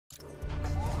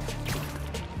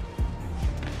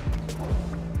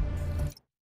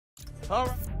All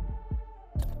right.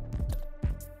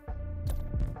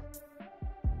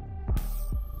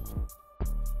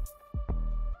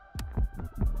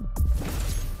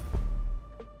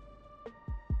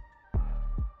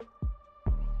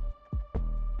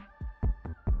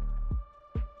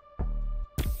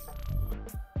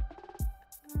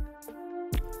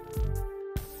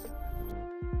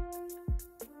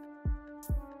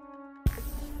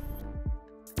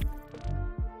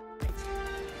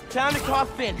 Time to call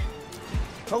Finn.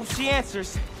 Hope she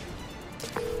answers.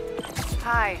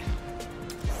 Hi,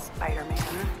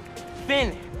 Spider-Man.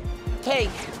 Finn, hey,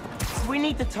 we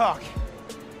need to talk.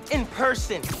 In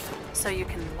person. So you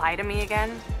can lie to me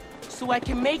again? So I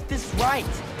can make this right.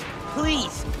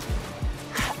 Please.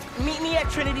 Meet me at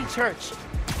Trinity Church.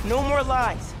 No more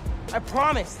lies. I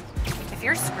promise. If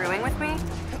you're screwing with me...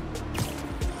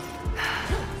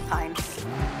 Fine.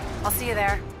 I'll see you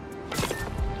there.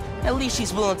 At least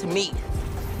she's willing to meet.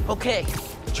 Okay,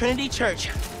 Trinity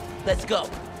Church. Let's go.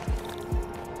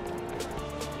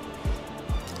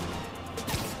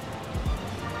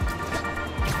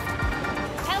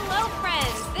 Hello,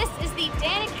 friends. This is the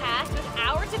Danicast with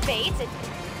our debates.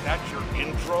 That's your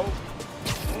intro?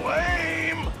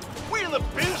 Lame! We in the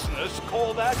business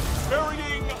call that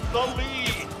burying the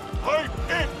lead. Hype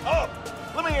it up!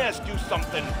 Let me ask you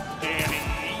something,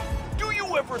 Danny. Do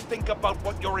you ever think about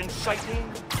what you're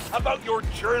inciting? About your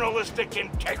journalistic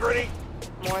integrity?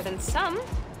 More than some.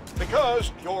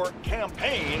 Because your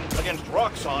campaign against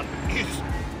Roxxon is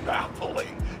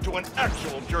baffling to an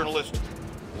actual journalist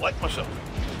like myself.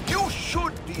 You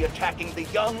should be attacking the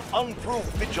young, unproved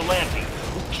vigilante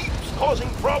who keeps causing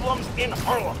problems in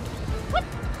Harlem. What?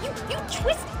 You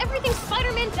twist everything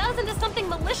Spider-Man does into something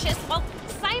malicious while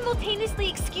simultaneously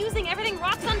excusing everything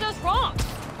Roxxon does wrong.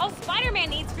 All Spider-Man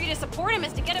needs for you to support him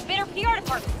is to get a better PR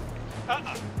department.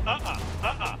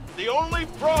 The only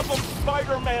problem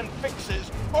Spider-Man fixes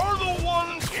are the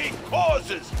ones he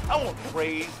causes. I won't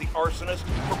praise the arsonist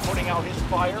for putting out his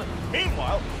fire.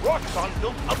 Meanwhile, Roxxon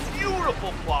built a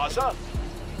beautiful plaza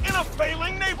in a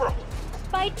failing neighborhood.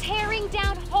 By tearing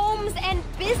down homes and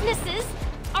businesses,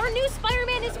 our new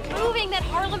Spider-Man is proving that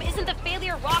Harlem isn't the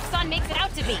failure Roxxon makes it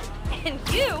out to be. And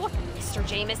you, Mr.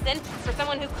 Jameson, for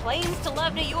someone who claims to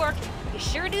love New York, you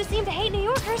sure do seem to hate New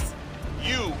Yorkers.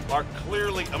 You are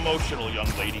clearly emotional, young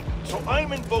lady, so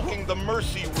I'm invoking the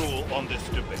mercy rule on this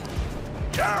debate.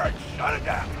 Jared, shut it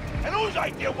down! And whose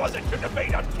idea was it to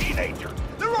debate a teenager?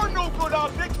 There are no good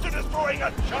optics to destroying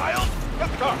a child!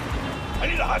 Get the car! I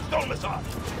need a hot stone massage!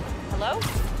 Hello?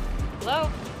 Hello?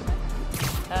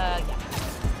 Yeah.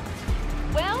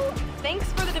 Well, thanks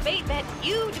for the debate that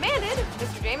you demanded,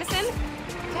 Mr. Jameson.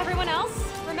 To everyone else,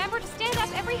 remember to stand up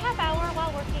every half hour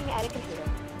while working at a computer.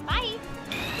 Bye!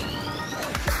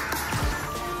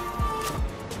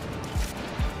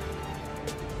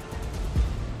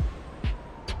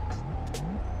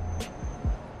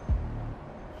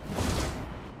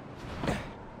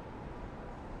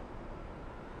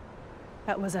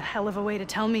 That was a hell of a way to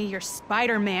tell me you're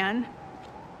Spider-Man.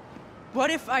 What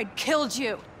if I'd killed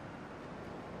you?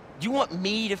 Do you want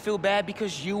me to feel bad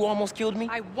because you almost killed me?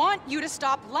 I want you to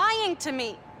stop lying to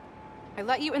me. I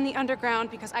let you in the underground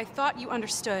because I thought you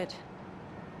understood.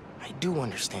 I do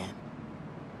understand.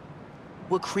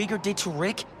 What Krieger did to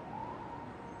Rick?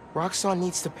 Roxxon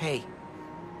needs to pay.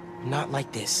 Not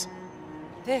like this.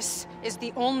 This is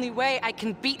the only way I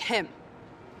can beat him.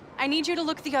 I need you to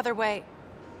look the other way.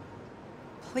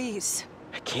 Please.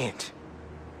 I can't.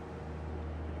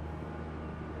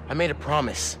 I made a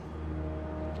promise.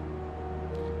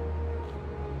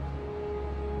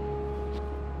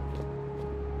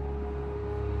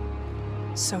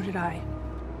 So did I.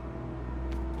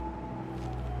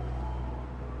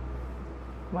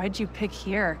 Why'd you pick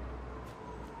here?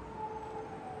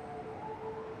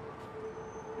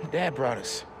 Dad brought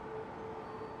us.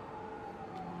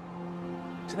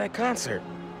 To that concert.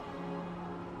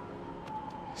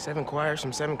 7 choirs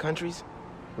from 7 countries.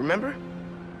 Remember?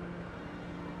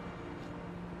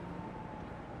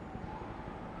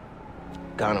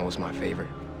 Ghana was my favorite.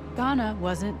 Ghana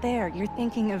wasn't there. You're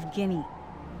thinking of Guinea.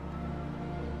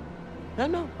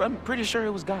 No, I'm pretty sure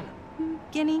it was Ghana.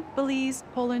 Guinea, Belize,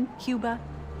 Poland, Cuba.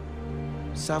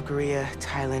 South Korea,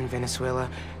 Thailand, Venezuela.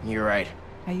 You're right.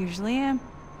 I usually am.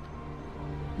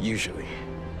 Usually.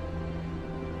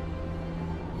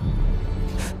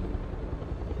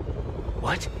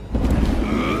 What?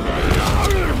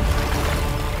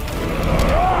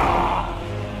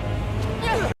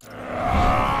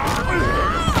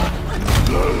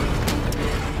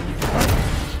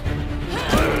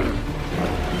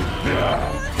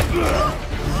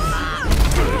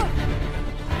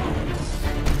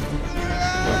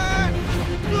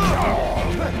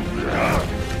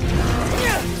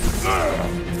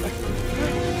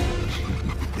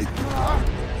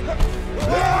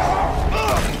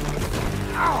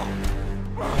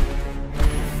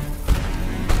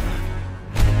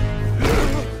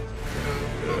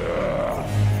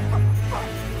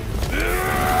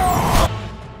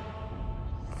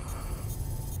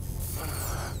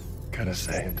 gotta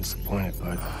say, I'm disappointed,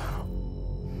 bud.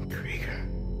 Krieger.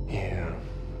 Yeah.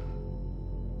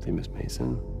 See, Miss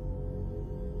Mason?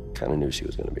 Kinda knew she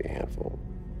was gonna be a handful.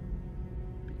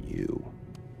 But you...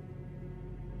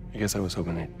 I guess I was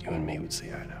hoping that you and me would see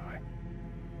eye to eye.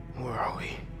 Where are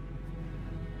we?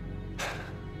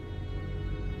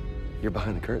 You're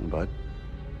behind the curtain, bud.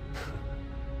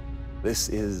 This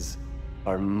is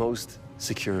our most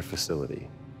secure facility.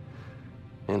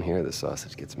 And here the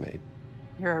sausage gets made.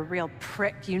 You're a real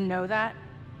prick, you know that?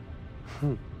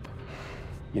 You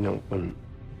know, when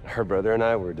her brother and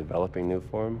I were developing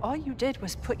Nuform, All you did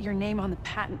was put your name on the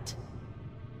patent.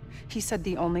 He said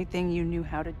the only thing you knew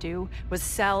how to do was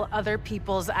sell other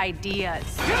people's ideas.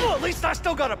 Yeah, well, at least I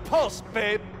still got a pulse,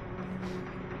 babe.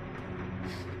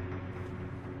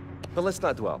 but let's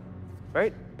not dwell,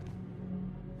 right?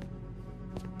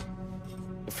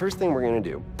 The first thing we're gonna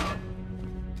do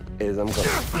is I'm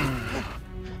gonna...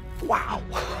 Wow!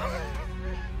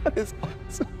 That is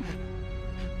awesome.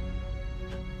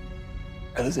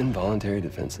 Are those involuntary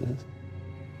defenses?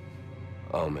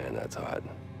 Oh man, that's hot.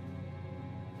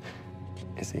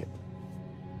 You see,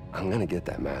 I'm gonna get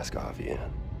that mask off you.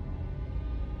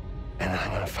 And then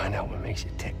I'm gonna find out what makes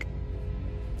you tick.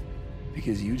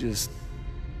 Because you just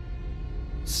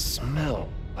smell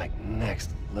like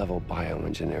next level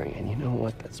bioengineering. And you know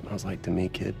what that smells like to me,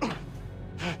 kid?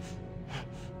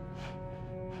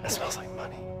 That smells like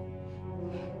money.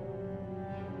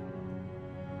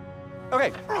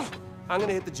 Okay, I'm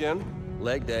gonna hit the gym.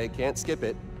 Leg day, can't skip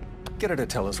it. Get her to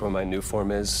tell us where my new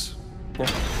form is. Yeah.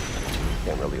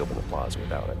 Can't really open the plaza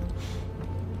without it.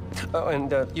 Oh,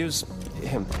 and use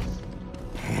him.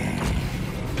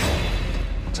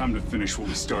 Time to finish what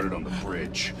we started on the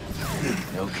bridge.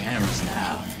 No cameras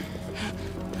now.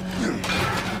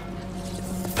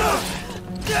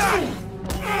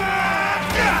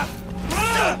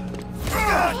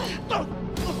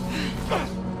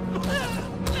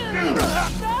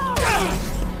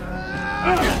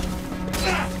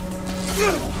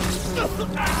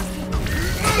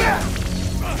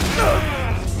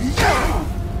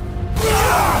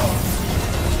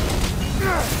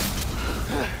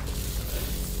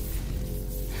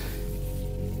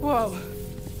 Whoa.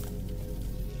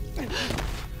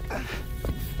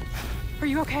 Are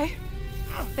you okay?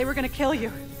 They were gonna kill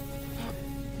you.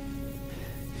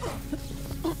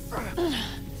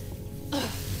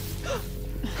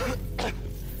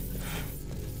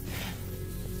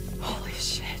 Holy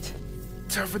shit.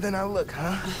 Tougher than I look,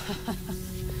 huh?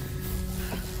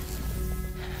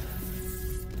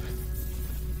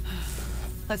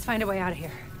 Let's find a way out of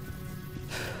here.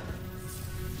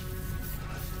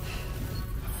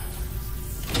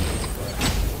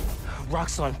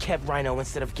 Roxxon kept Rhino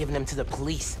instead of giving him to the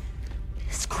police.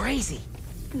 It's crazy.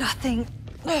 Nothing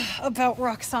about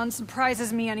Roxxon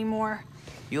surprises me anymore.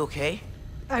 You okay?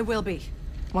 I will be,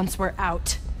 once we're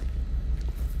out.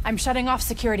 I'm shutting off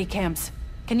security cams.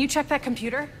 Can you check that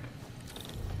computer?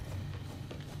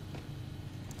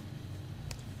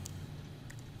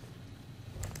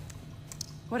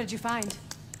 What did you find?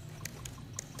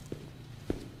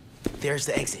 There's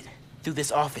the exit. Through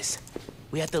this office.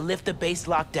 We have to lift the base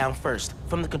lockdown first,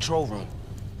 from the control room.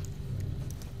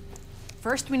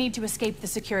 First, we need to escape the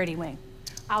security wing.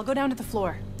 I'll go down to the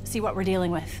floor, see what we're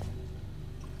dealing with.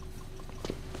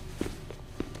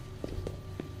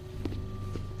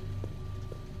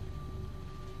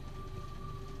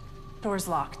 Door's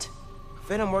locked.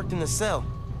 Venom worked in the cell.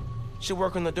 Should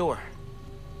work on the door.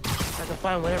 If I can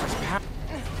find whatever's power.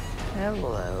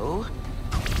 Hello?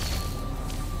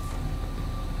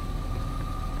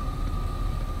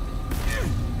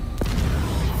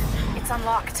 It's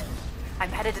unlocked. I'm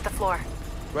headed to the floor.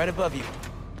 Right above you.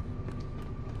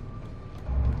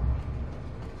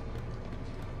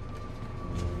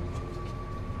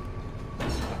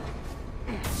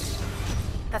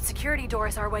 That security door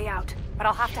is our way out, but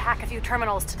I'll have to hack a few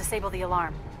terminals to disable the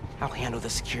alarm. I'll handle the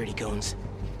security goons.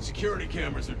 Security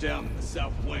cameras are down in the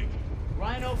south wing.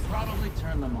 Rhino probably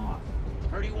turned them off.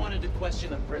 Heard he wanted to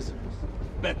question the prisoners.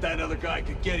 Bet that other guy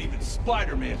could get even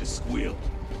Spider-Man to squeal.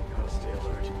 Gotta stay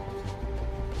alert.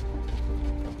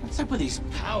 What's up with these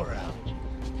power outages?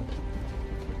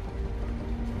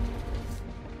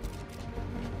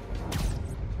 I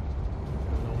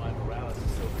don't know why Morales is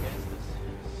so against this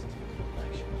stupid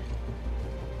election.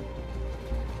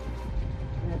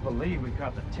 I can't believe we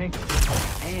caught the Tinker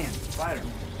and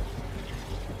Spider-Man.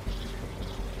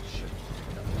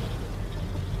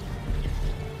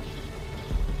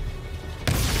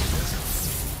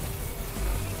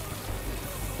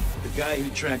 The guy who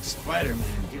tracked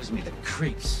Spider-Man gives me the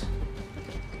creeps.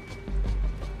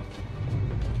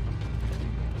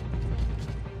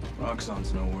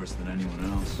 Roxxon's no worse than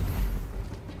anyone else.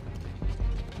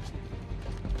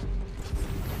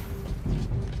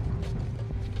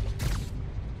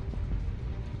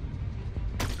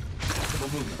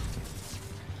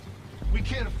 We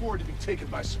can't afford to be taken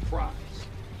by surprise.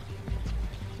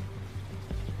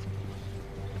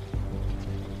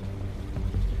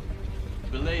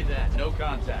 Belay that. No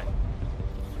contact.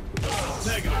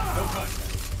 Negative. No contact.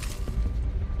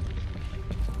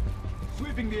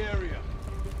 Sweeping the area.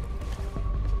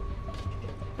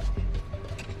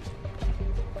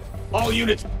 All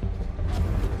units.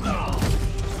 Gotta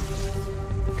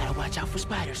watch out for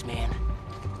spiders, man.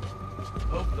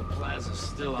 Hope the plaza's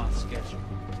still on schedule.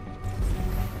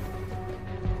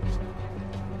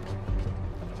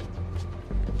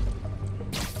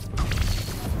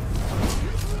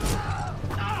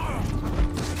 I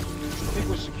think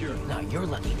we're secure. Now you're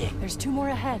lucky, Nick. There's 2 more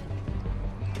ahead.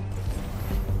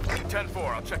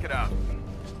 10-4, I'll check it out.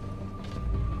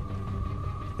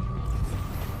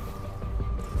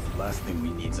 Last thing we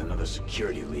need is another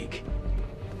security leak.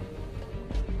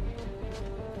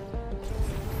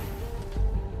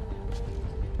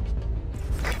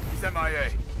 He's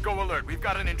MIA. Go alert, we've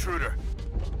got an intruder.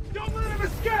 Don't let him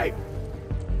escape!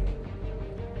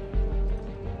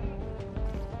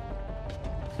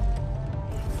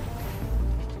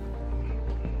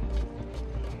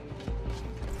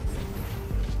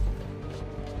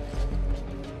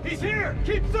 He's here!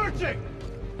 Keep searching!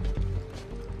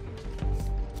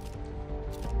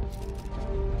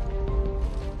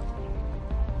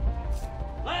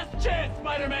 Last chance,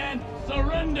 Spider-Man!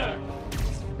 Surrender!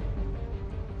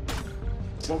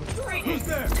 Who's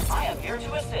there? I am here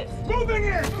to assist. Moving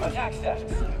in! Attack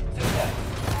status. Success.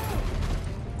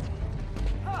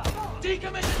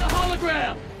 Decommission the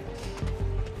hologram!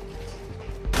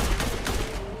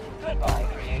 Goodbye,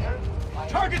 Creator.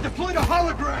 Target deployed a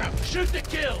hologram! Shoot to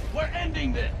kill! We're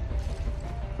ending this!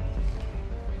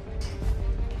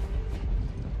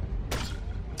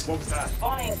 What was that?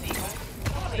 Spying sequence.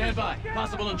 Stand by.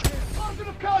 Possible intruder.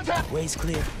 Positive contact! Way's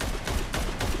clear.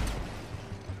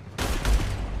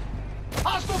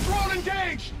 Hostile drone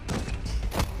engaged!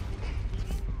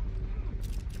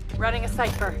 Running a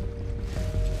cipher.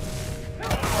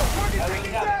 Target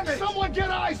taking damage! Someone get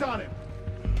eyes on him!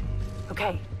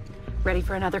 Okay. Ready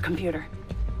for another computer.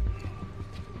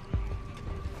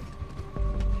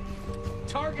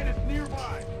 Target is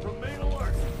nearby. Remain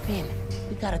alert. Finn,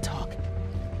 we gotta talk.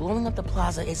 Blowing up the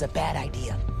plaza is a bad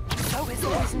idea. So is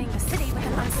poisoning the city with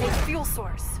an unsafe fuel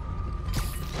source.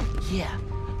 Yeah,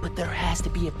 but there has to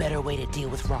be a better way to deal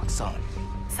with Roxxon.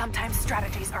 Sometimes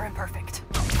strategies are imperfect.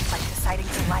 Like deciding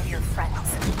to lie to your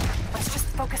friends. Let's just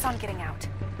focus on getting out.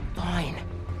 Fine.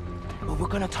 But we're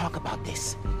gonna talk about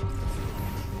this.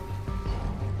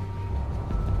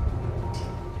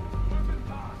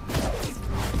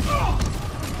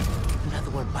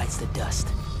 Another one bites the dust.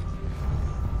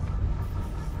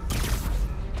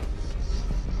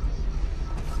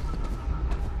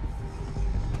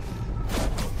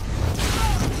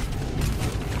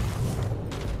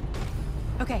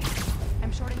 Okay,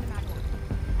 I'm shorting the mag.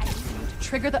 I need you to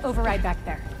trigger the override back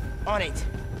there. On it.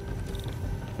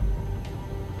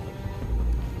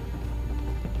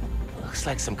 Looks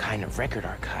like some kind of record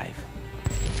archive.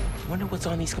 Wonder what's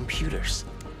on these computers.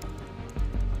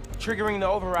 Triggering the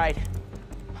override.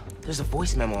 There's a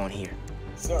voice memo on here.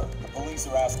 Sir, the police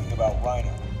are asking about Rhino.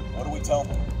 What do we tell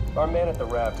them? Our man at the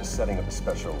raft is setting up a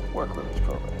special work release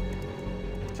program.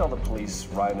 Tell the police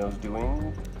Rhino's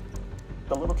doing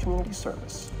a little community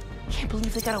service. Can't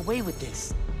believe they got away with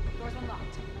this. Door's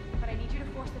unlocked, but I need you to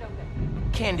force it open.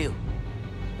 Can do.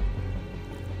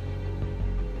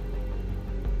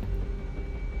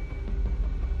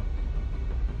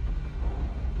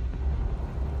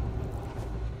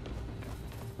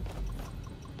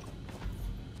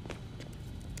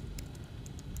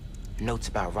 Notes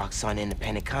about Roxxon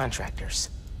independent contractors.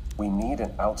 We need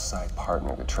an outside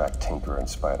partner to track Tinker and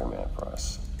Spider-Man for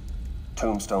us.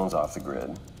 Tombstone's off the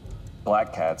grid.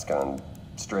 Black Cat's gone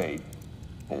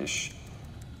straight-ish.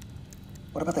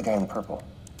 What about the guy in the purple?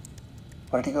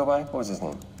 What did he go by? What was his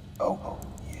name? Oh,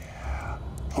 yeah.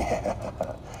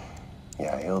 Yeah.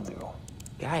 Yeah, he'll do.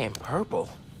 Guy in purple?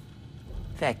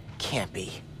 That can't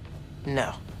be.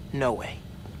 No, no way.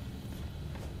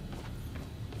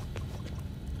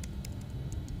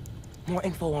 More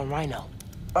info on Rhino.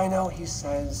 I know he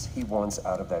says he wants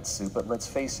out of that suit, but let's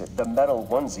face it, the metal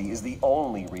onesie is the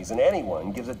only reason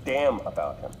anyone gives a damn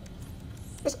about him.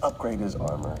 Just upgrade his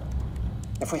armor.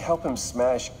 If we help him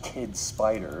smash Kid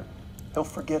Spider, he'll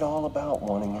forget all about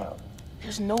wanting out.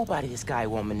 There's nobody this guy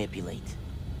won't manipulate.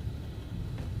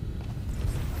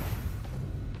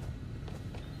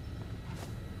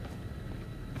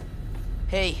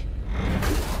 Hey,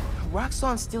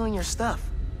 Roxxon's stealing your stuff.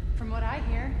 From what I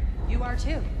hear, you are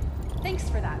too. Thanks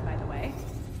for that, by the way.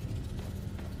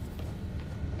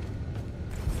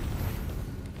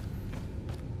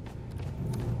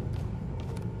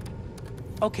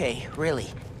 Okay, really.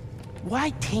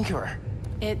 Why Tinkerer?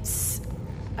 It's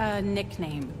a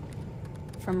nickname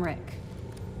from Rick.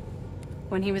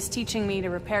 When he was teaching me to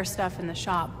repair stuff in the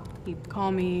shop, he'd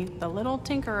call me the Little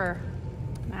Tinkerer.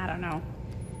 I don't know.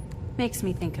 Makes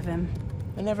me think of him.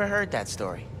 I never heard that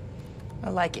story. I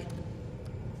like it.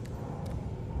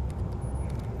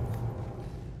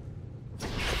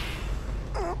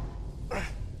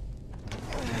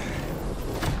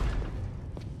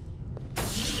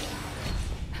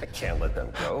 I can't let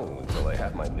them go until I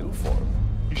have my new form.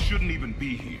 You shouldn't even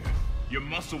be here. Your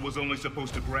muscle was only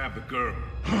supposed to grab the girl.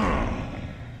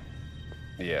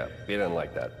 Yeah, he didn't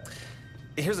like that.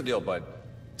 Here's the deal, bud.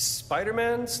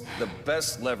 Spider-Man's the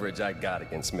best leverage I got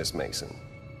against Miss Mason.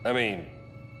 I mean,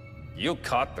 you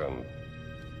caught them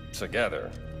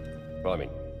together. Well, I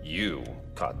mean, you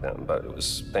caught them, but it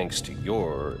was thanks to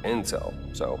your intel,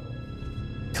 so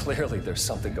clearly there's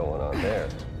something going on there.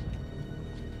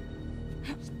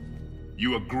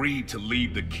 You agreed to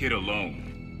leave the kid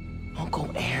alone. Uncle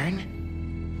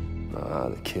Aaron? Ah,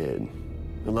 the kid.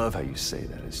 I love how you say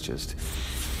that. It's just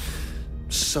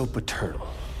so paternal.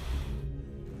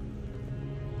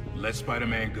 Let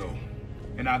Spider-Man go,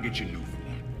 and I'll get your new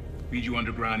form. Feed you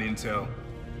underground intel,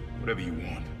 whatever you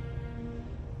want.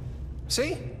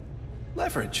 See?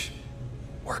 Leverage.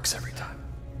 Works every time.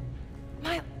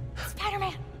 Miles,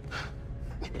 Spider-Man.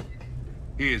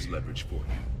 Here's leverage for you.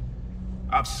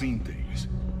 I've seen things.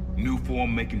 New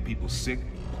form making people sick.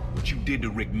 What you did to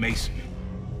Rick Mason.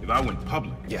 If I went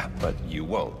public... Yeah, but you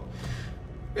won't.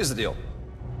 Here's the deal.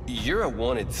 You're a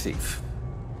wanted thief.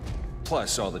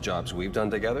 Plus all the jobs we've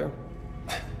done together.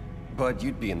 But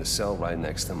you'd be in the cell right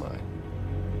next to mine.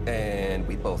 And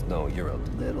we both know you're a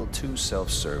little too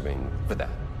self-serving for that.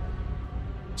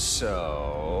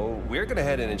 So, we're gonna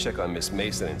head in and check on Miss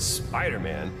Mason and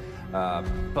Spider-Man,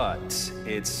 but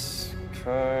it's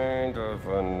kind of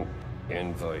an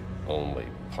invite-only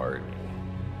party.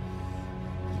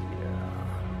 Yeah.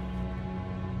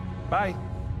 Bye.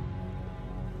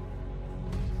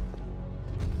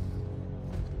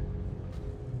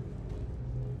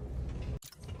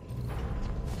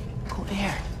 Uncle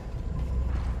Aaron.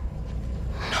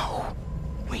 No.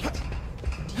 Wait.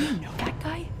 Do you know that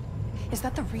guy? Is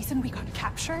that the reason we got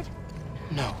captured?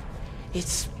 No.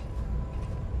 It's...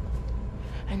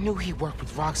 I knew he worked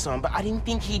with Roxxon, but I didn't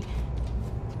think he'd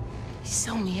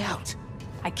sell me out.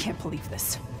 I can't believe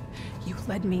this. You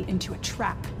led me into a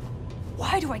trap.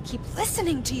 Why do I keep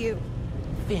listening to you?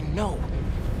 Finn, no.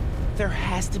 There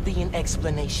has to be an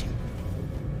explanation.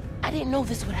 I didn't know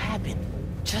this would happen.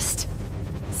 Just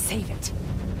save it.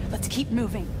 Let's keep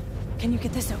moving. Can you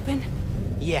get this open?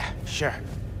 Yeah, sure.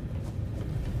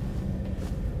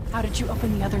 How did you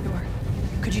open the other door?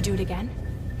 Could you do it again?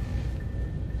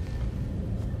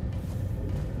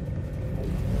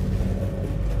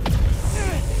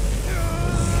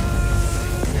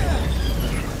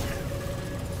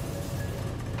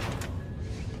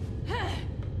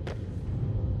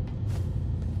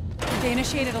 They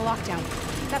initiated a lockdown.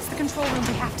 That's the control room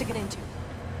we have to get into.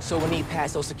 So we need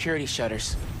past those security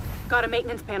shutters. Got a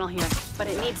maintenance panel here, but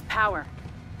it needs power.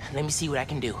 Let me see what I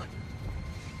can do.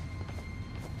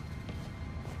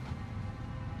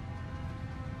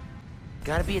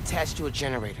 Gotta be attached to a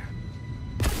generator.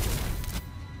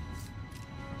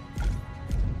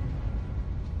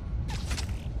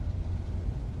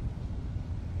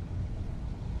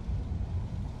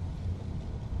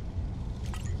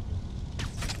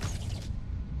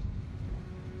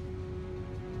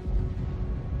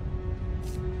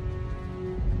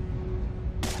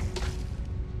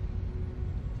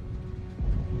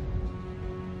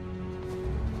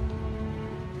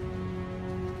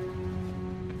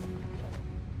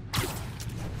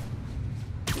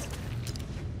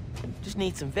 Just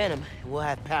need some venom, and we'll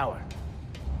have power.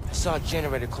 I saw a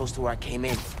generator close to where I came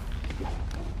in.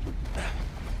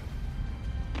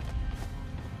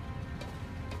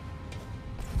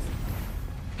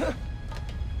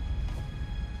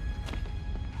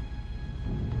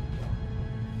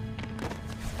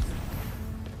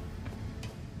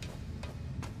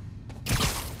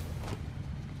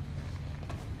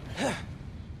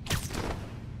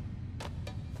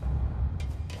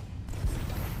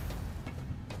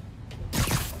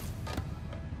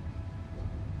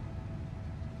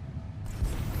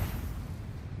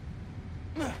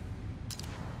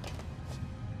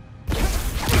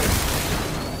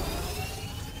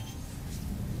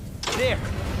 There!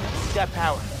 Got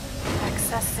power. Excellent.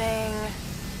 Processing...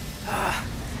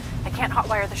 I can't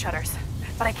hotwire the shutters,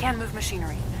 but I can move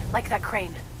machinery, like that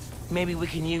crane. Maybe we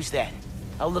can use that.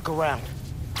 I'll look around.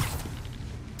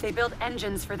 They build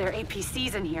engines for their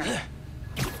APCs in here.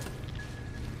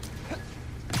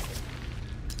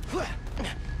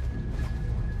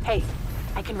 Hey,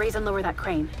 I can raise and lower that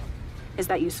crane. Is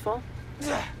that useful?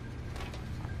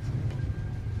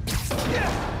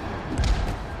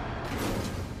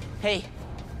 Hey,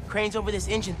 crane's over this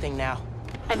engine thing now.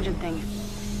 Engine thing.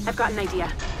 I've got an idea.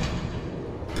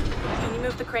 Can you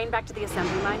move the crane back to the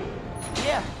assembly line?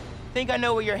 Yeah, think I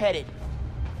know where you're headed.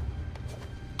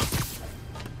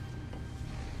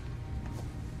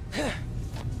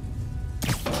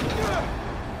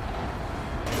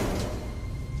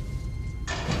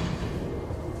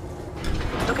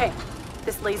 Okay,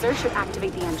 this laser should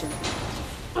activate the engine.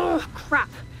 Oh, crap.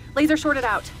 Laser shorted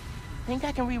out. Think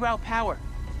I can reroute power.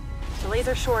 The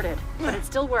laser shorted, but it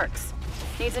still works.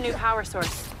 Needs a new power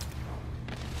source.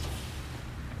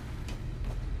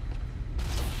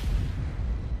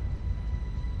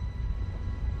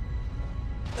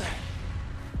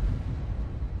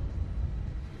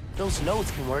 Those nodes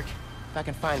can work, if I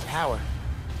can find power.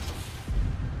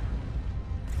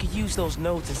 I could use those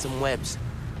nodes in some webs.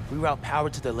 Reroute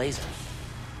power to the laser.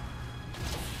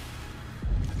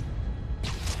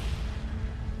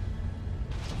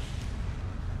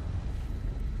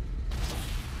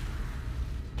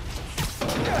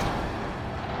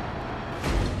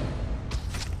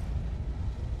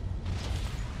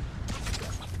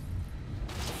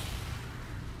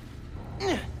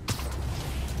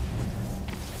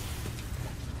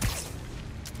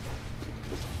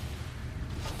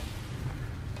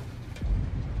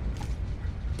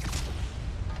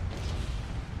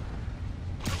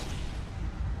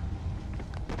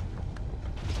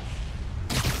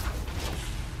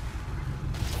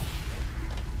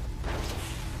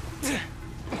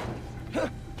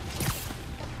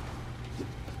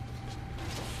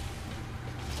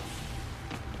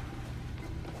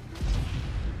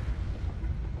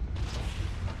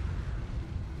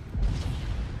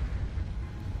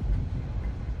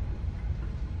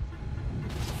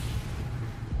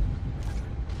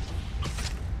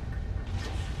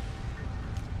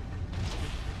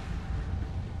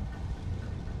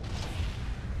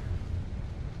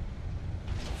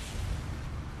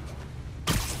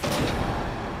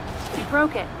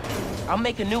 Broke it. I'll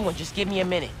make a new one, just give me a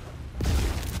minute.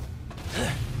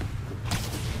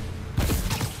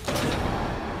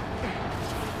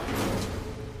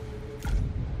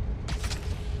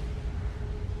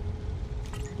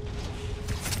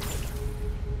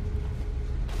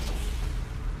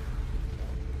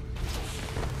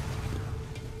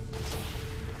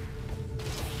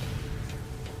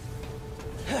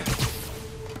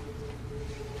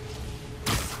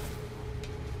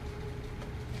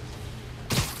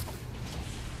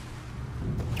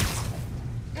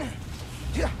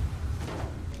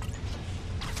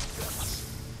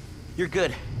 You're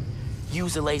good.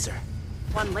 Use a laser.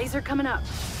 One laser coming up.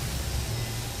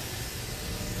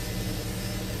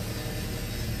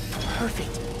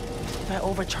 Perfect. If I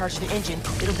overcharge the engine,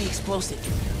 it'll be explosive.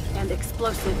 And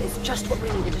explosive is just what we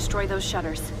need to destroy those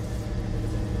shutters.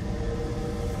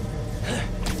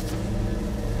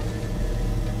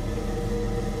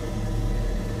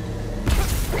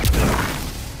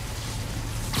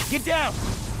 Get down!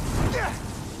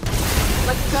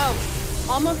 Let's go.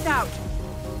 Almost out.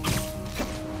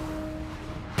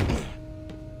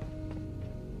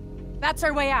 That's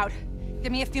our way out.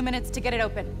 Give me a few minutes to get it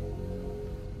open.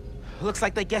 Looks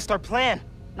like they guessed our plan.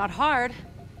 Not hard.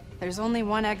 There's only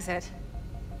one exit.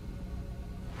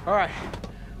 All right,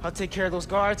 I'll take care of those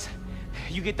guards.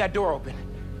 You get that door open.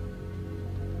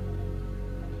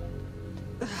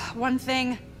 One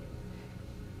thing.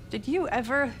 Did you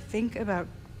ever think about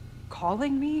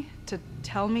calling me to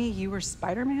tell me you were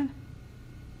Spider-Man?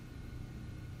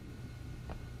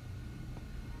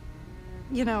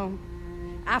 You know,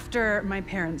 after my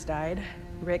parents died,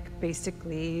 Rick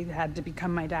basically had to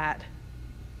become my dad.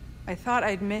 I thought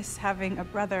I'd miss having a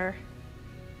brother,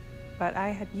 but I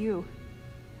had you.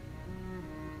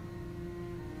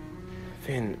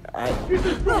 Finn, Get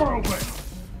this door open!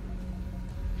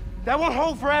 That won't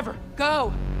hold forever!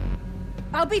 Go!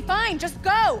 I'll be fine, just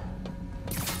go!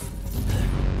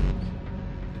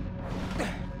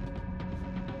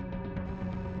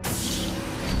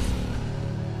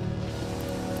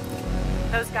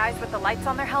 Those guys with the lights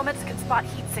on their helmets can spot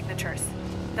heat signatures.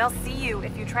 They'll see you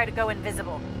if you try to go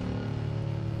invisible.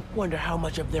 Wonder how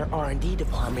much of their R&D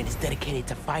department is dedicated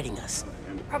to fighting us.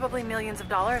 Probably millions of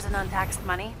dollars in untaxed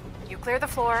money. You clear the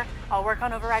floor, I'll work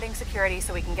on overriding security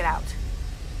so we can get out.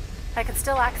 I can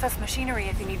still access machinery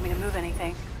if you need me to move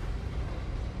anything.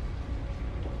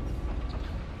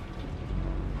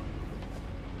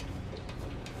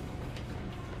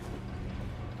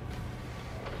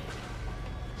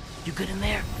 You good in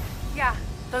there? Yeah,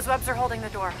 those webs are holding the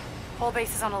door. Whole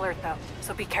base is on alert though,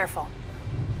 so be careful.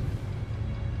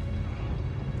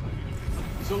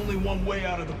 There's only one way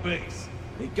out of the base.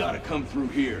 They gotta come through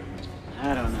here.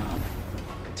 I don't know.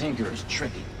 Tinker is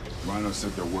tricky. Rhino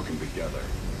said they're working together.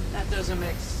 That doesn't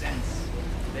make sense.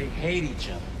 They hate each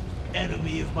other.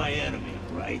 Enemy of my enemy,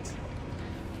 right?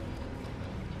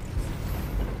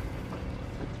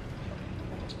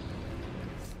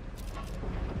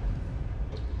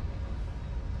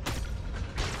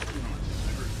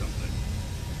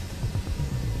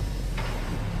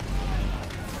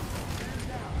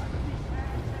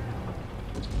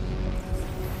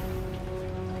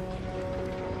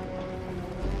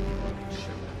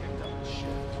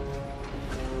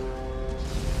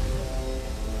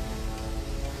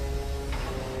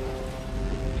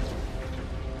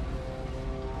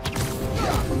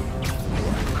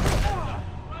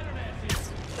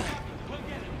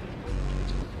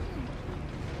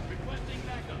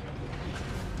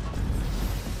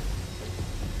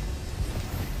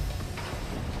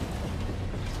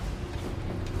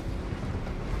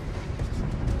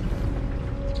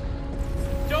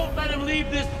 Don't let him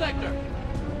leave this sector!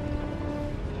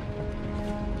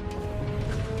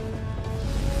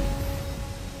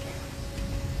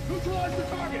 Neutralize the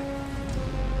target!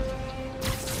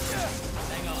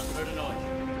 Hang on, heard a noise.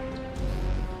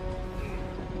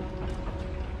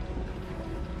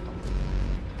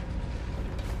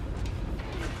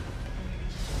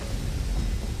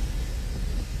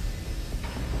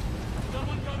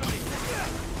 Someone come to me!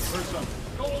 Heard something.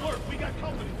 Go alert, we got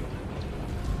company!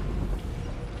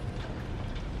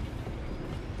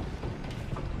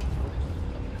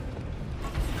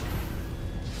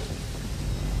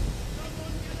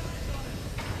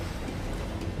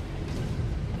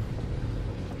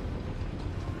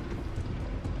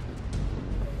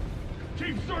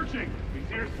 Keep searching! He's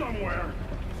here somewhere!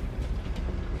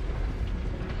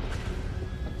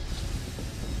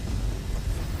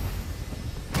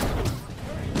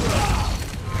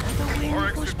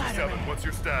 RX-57, what's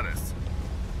your status?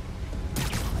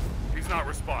 He's not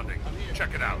responding.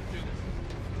 Check it out.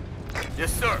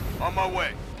 Yes, sir. On my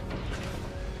way.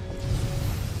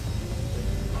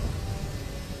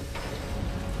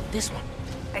 This one.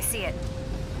 I see it.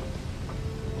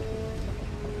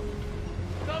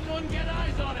 Someone get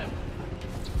eyes on him!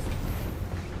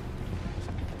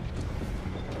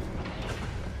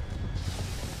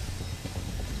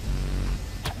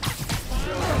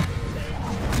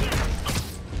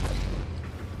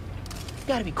 You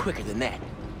gotta be quicker than that.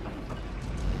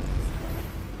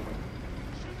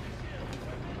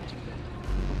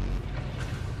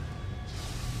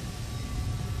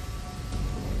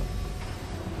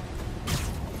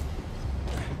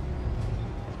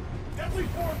 Deadly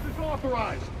force is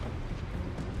authorized!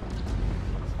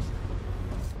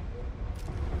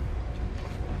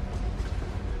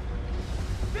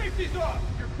 Safety's off!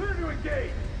 You're clear to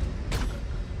engage!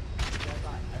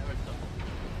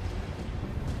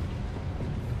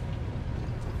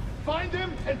 Find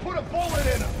him and put a bullet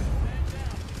in him!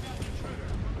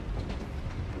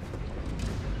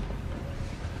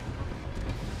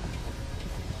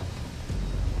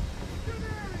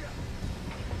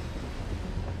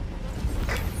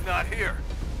 He's not here.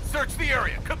 Search the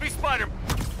area. Could be Spider.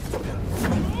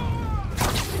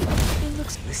 It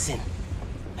looks... Listen,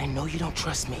 I know you don't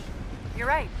trust me. You're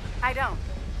right, I don't.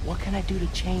 What can I do to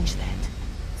change that?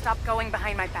 Stop going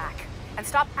behind my back. And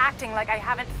stop acting like I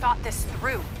haven't thought this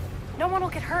through. No one will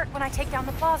get hurt when I take down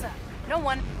the plaza. No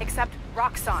one except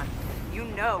Roxxon. You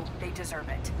know they deserve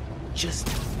it. Just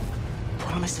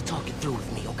promise to talk it through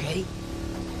with me, okay?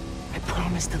 I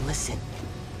promise to listen.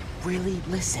 Really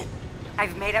listen.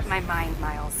 I've made up my mind,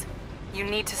 Miles. You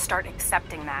need to start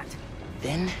accepting that.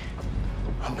 Then,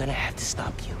 I'm gonna have to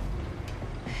stop you.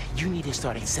 You need to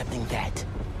start accepting that.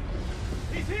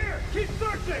 He's here! Keep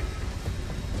searching!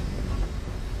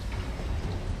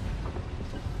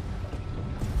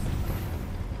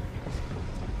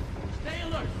 Stay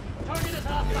alert! Target is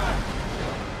hostile!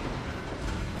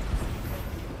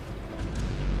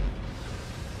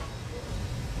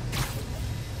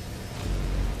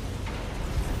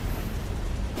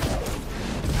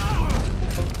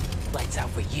 Lights out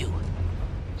for you.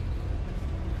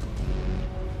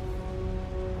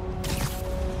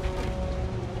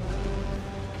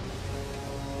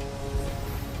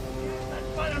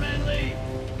 Spider-Man lead!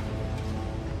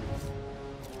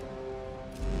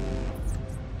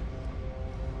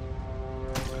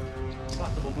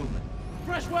 detectable movement.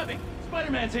 Fresh webbing!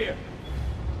 Spider-Man's here!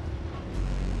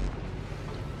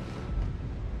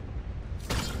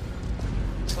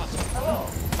 Hello!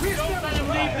 Don't let him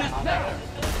leave this sector!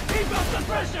 Keep up the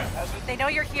pressure! They know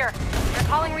you're here. They're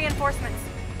calling reinforcements.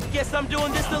 Guess I'm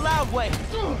doing this the loud way.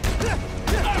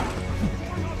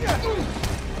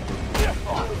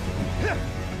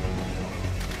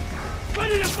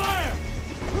 Ready to fire!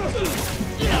 We're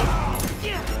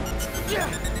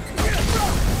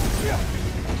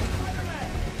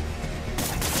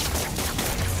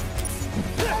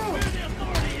the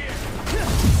authority here!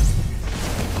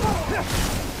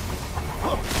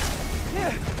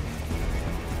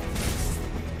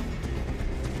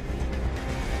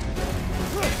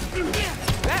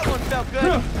 That one felt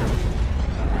good.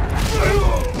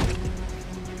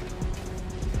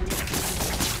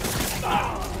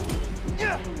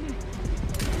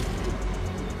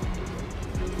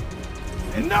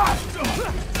 Enough!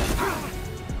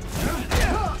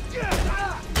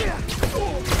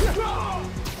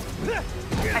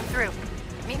 I'm through.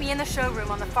 Meet me in the showroom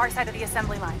on the far side of the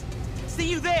assembly line. See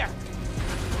you there.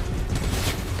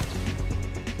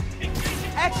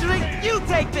 Actually, you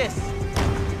take this.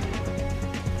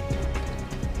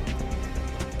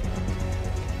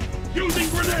 Using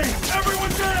grenades!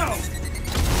 Everyone down!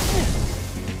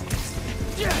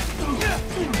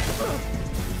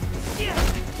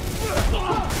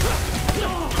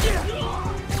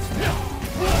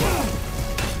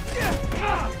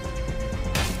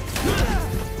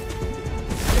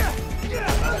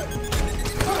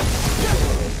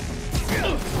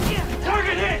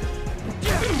 Target hit!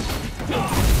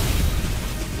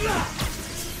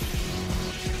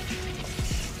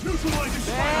 Neutralizing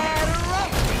Batter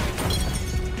up.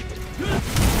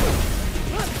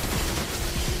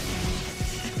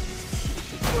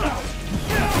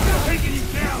 Taking you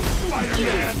down,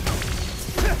 Spider-Man!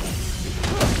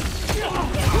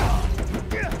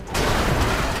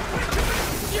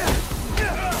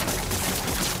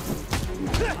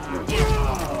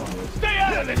 Stay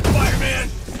out of it, Spider-Man!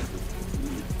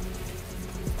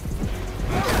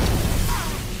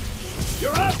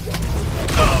 You're up!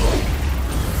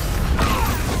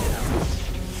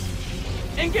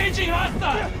 Engaging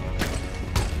hostile!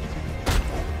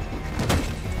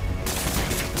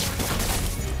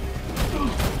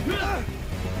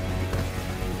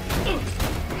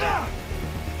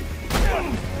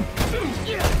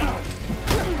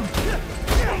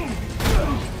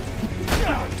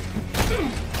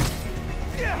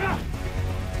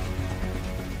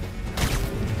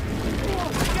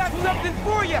 Got something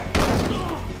for you.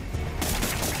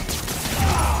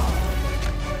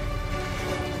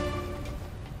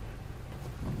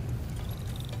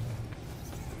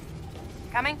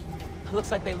 Coming?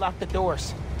 Looks like they locked the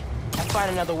doors. I'll find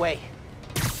another way.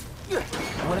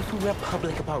 What if we went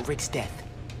public about Rick's death?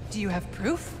 Do you have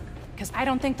proof? Because I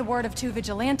don't think the word of two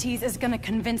vigilantes is gonna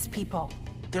convince people.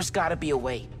 There's gotta be a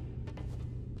way.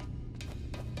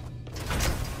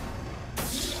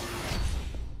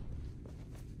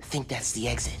 I think that's the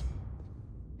exit.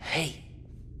 Hey.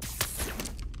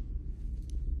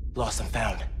 Lost and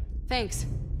found. Thanks.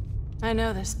 I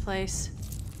know this place.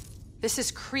 This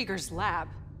is Krieger's lab.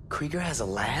 Krieger has a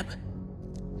lab?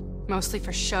 Mostly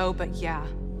for show, but yeah.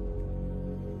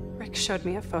 Rick showed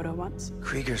me a photo once.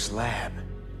 Krieger's lab.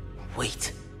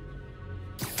 Wait.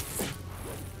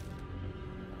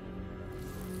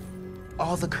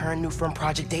 All the current Nuform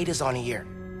project data's on here.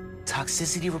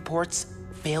 Toxicity reports,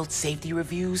 failed safety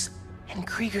reviews, and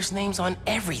Krieger's name's on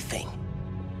everything.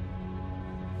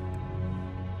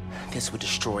 This would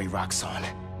destroy Roxxon.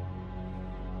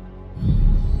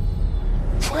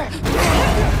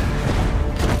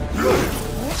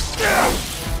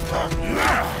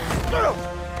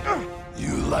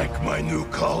 You like my new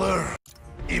color?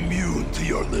 Immune to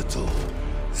your little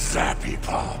zappy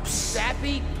pops.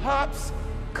 Zappy Pops?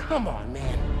 Come on,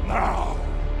 man. Now,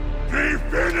 we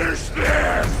finish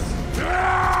this!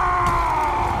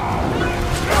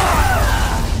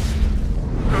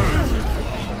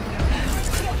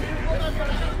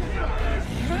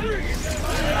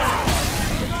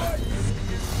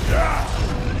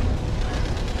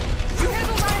 You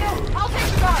handle Rhino! I'll take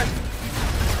the guard!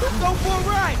 Let's go for a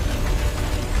ride!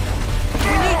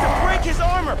 We need to break his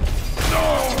armor!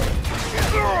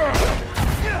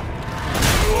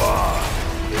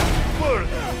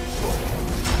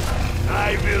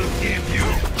 I will give you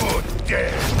good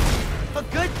death. A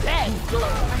good death!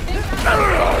 I think that's a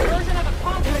version of a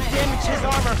compliment. Damage his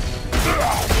armor! You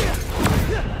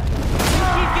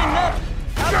keep getting up!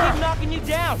 I'll keep knocking you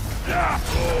down!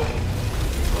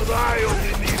 But I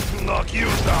only need to knock you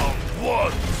down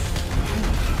once.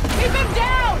 Keep him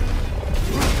down!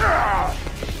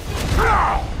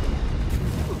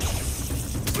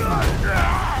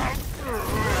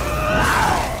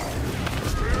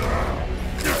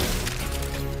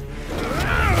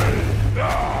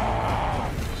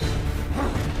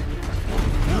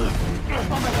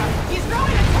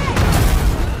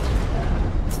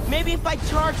 Maybe if I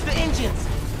charge the engines.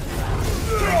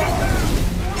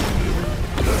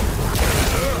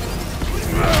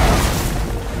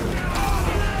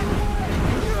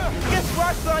 Guess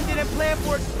Roxxon didn't plan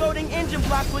for exploding engine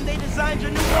blocks when they designed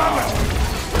your new armor.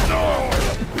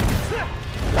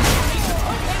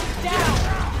 Down!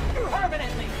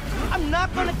 Permanently! I'm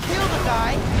not gonna kill the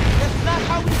guy. That's not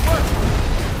how we work.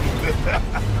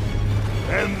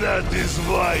 And that is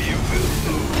why you will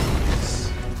lose.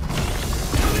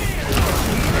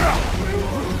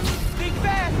 Think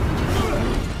fast!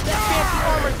 That fancy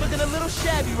armor's looking a little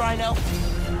shabby, Rhino.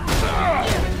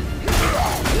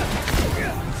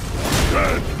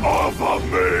 Get off of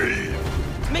me!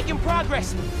 Making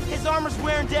progress. His armor's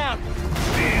wearing down.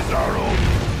 These are all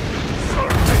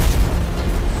servants.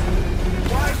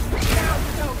 Why sound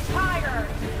so tired?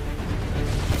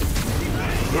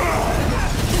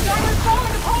 His armor's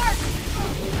falling apart!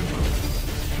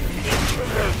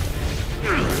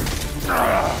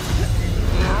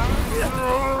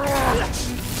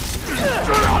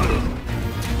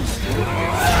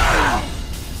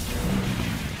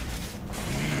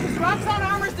 Roxxon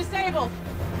armor's disabled.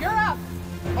 You're up.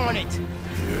 On it.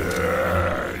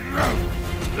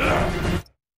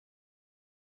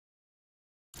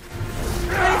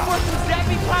 Ready for some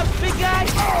zappy pops, big guy?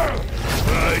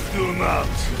 I do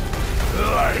not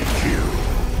like you.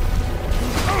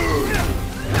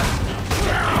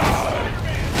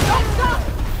 Don't stop!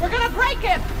 We're gonna break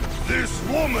him! This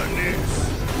woman is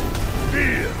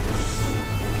fierce.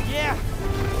 Yeah.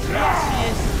 Yeah, she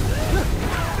is.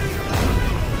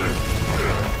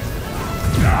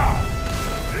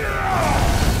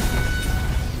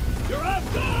 You're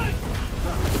outside!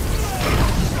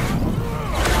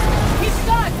 He's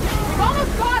stunned! We've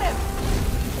almost got him!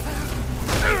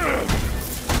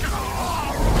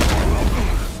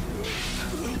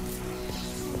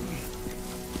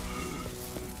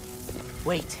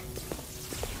 Wait.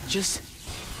 Just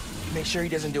make sure he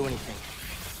doesn't do anything.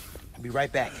 I'll be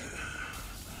right back.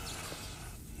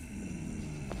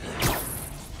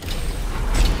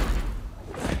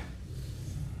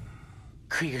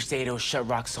 Krieger Zato shut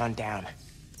Roxxon down.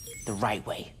 The right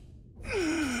way.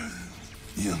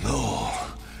 You know,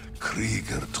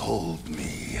 Krieger told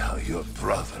me how your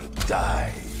brother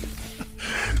died.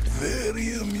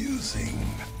 Very amusing.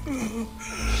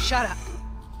 Shut up.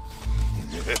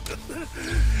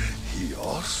 He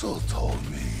also told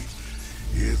me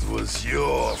it was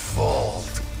your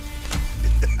fault.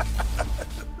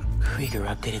 Krieger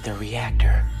updated the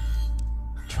reactor.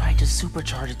 Tried to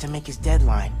supercharge it to make his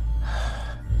deadline.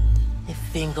 If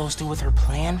Phin goes through with her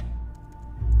plan...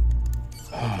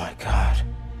 Oh my god.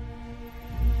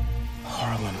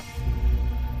 Harlem.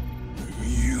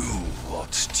 You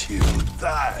watched him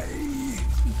die.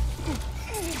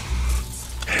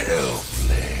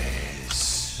 Helpless.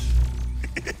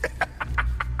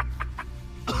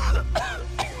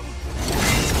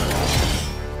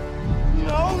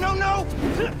 No, no, no!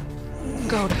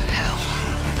 Go to hell.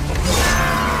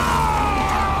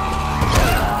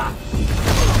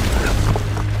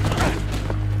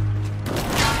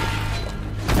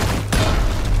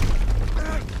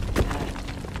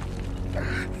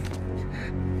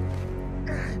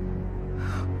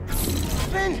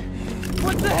 Phin!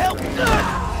 What the hell?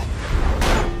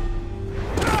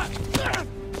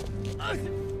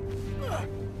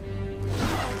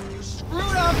 You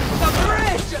screwed up the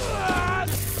bridge!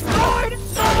 Lord,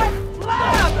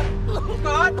 lab!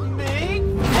 Got me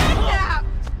kidnapped!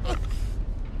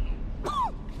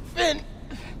 Phin!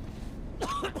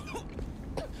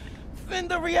 Phin,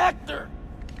 the reactor!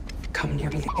 Come near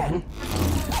me again.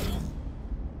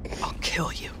 I'll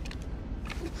kill you.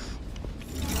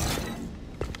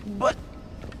 But...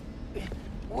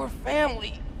 we're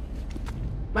family.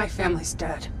 My family's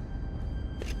dead.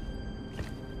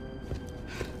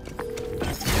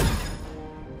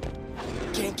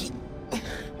 Ganke.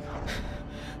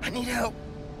 I need help.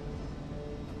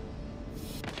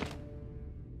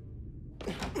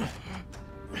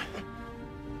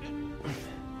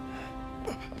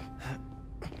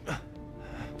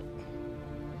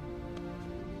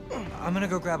 I'm gonna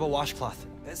go grab a washcloth.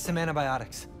 Some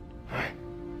antibiotics.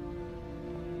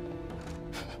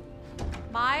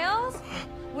 Miles?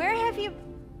 Where have you...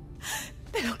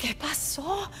 ¿Pero qué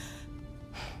pasó?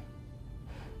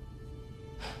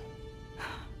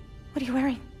 What are you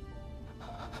wearing?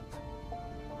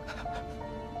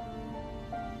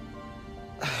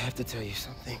 I have to tell you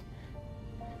something.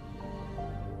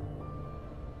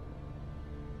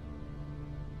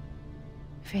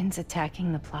 Phin's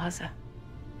attacking the plaza.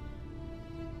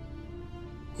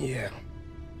 Yeah.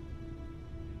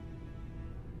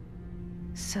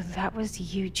 So that was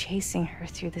you chasing her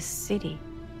through the city.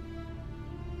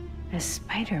 As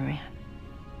Spider-Man.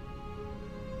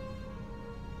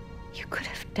 You could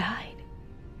have died.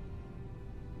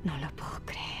 No lo puedo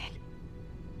creer.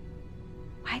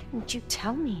 Why didn't you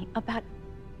tell me about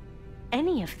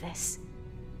any of this?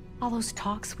 All those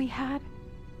talks we had?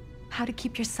 How to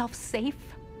keep yourself safe?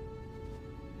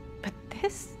 But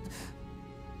this?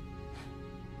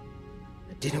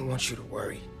 I didn't want you to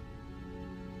worry.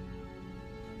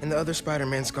 And the other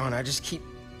Spider-Man's gone. I just keep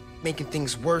making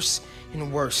things worse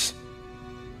and worse.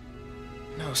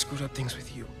 Now I screwed up things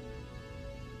with you.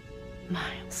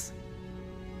 Miles.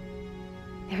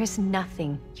 There is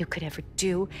nothing you could ever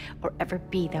do or ever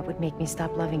be that would make me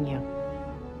stop loving you.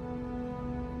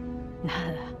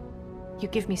 Nada. You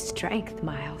give me strength,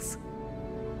 Miles.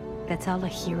 That's all a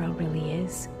hero really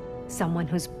is. Someone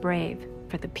who's brave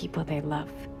for the people they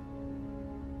love.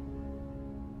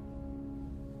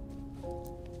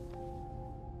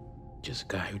 Just a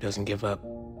guy who doesn't give up.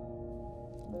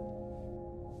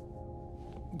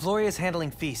 Gloria's handling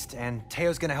Feast, and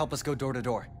Teo's gonna help us go door to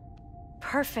door.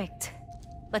 Perfect.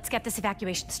 Let's get this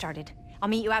evacuation started. I'll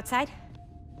meet you outside.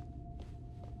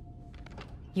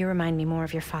 You remind me more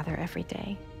of your father every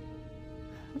day.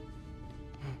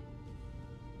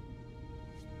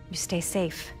 You stay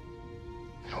safe.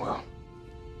 I will.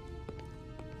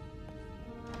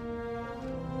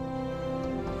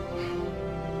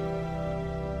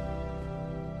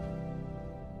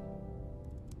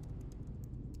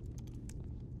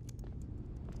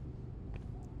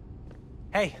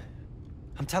 Hey,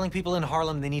 I'm telling people in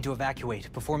Harlem they need to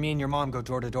evacuate before me and your mom go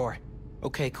door to door.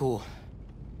 Okay, cool.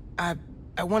 I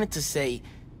wanted to say,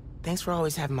 thanks for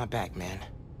always having my back, man.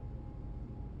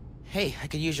 Hey, I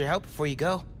could use your help before you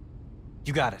go.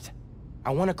 You got it.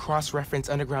 I want to cross-reference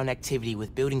underground activity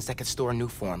with buildings that could store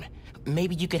Nuform.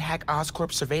 Maybe you could hack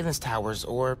Oscorp's surveillance towers,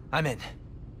 or... I'm in.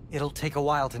 It'll take a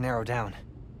while to narrow down.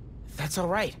 That's all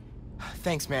right.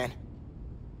 Thanks, man.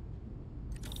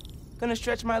 Gonna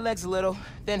stretch my legs a little,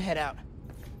 then head out.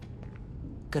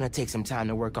 Gonna take some time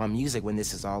to work on music when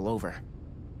this is all over.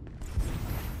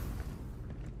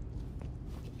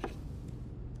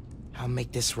 I'll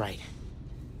make this right.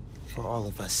 For all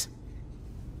of us.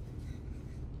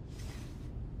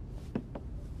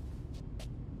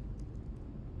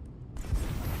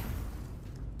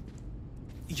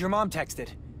 Your mom texted.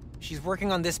 She's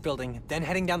working on this building, then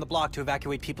heading down the block to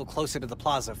evacuate people closer to the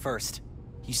plaza first.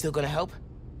 You still gonna help?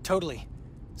 Totally.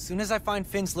 Soon as I find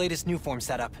Finn's latest Nuform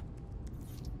setup.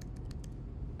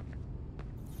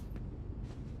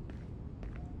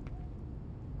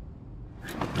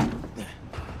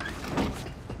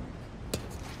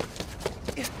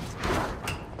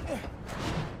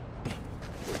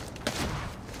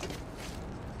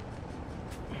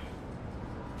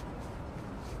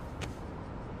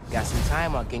 Got some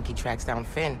time while Genki tracks down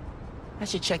Finn. I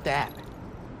should check the app.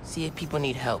 See if people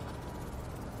need help.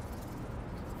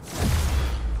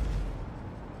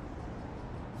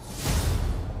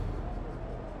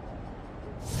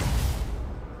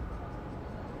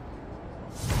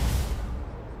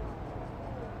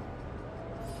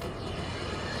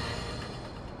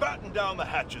 Batten down the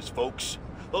hatches, folks.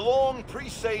 The long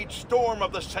presaged storm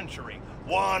of the century,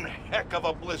 one heck of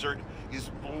a blizzard,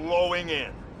 is blowing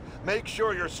in. Make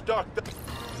sure you're stocked up.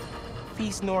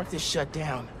 Feast North is shut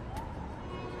down.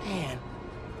 Man,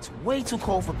 it's way too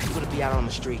cold for people to be out on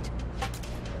the street.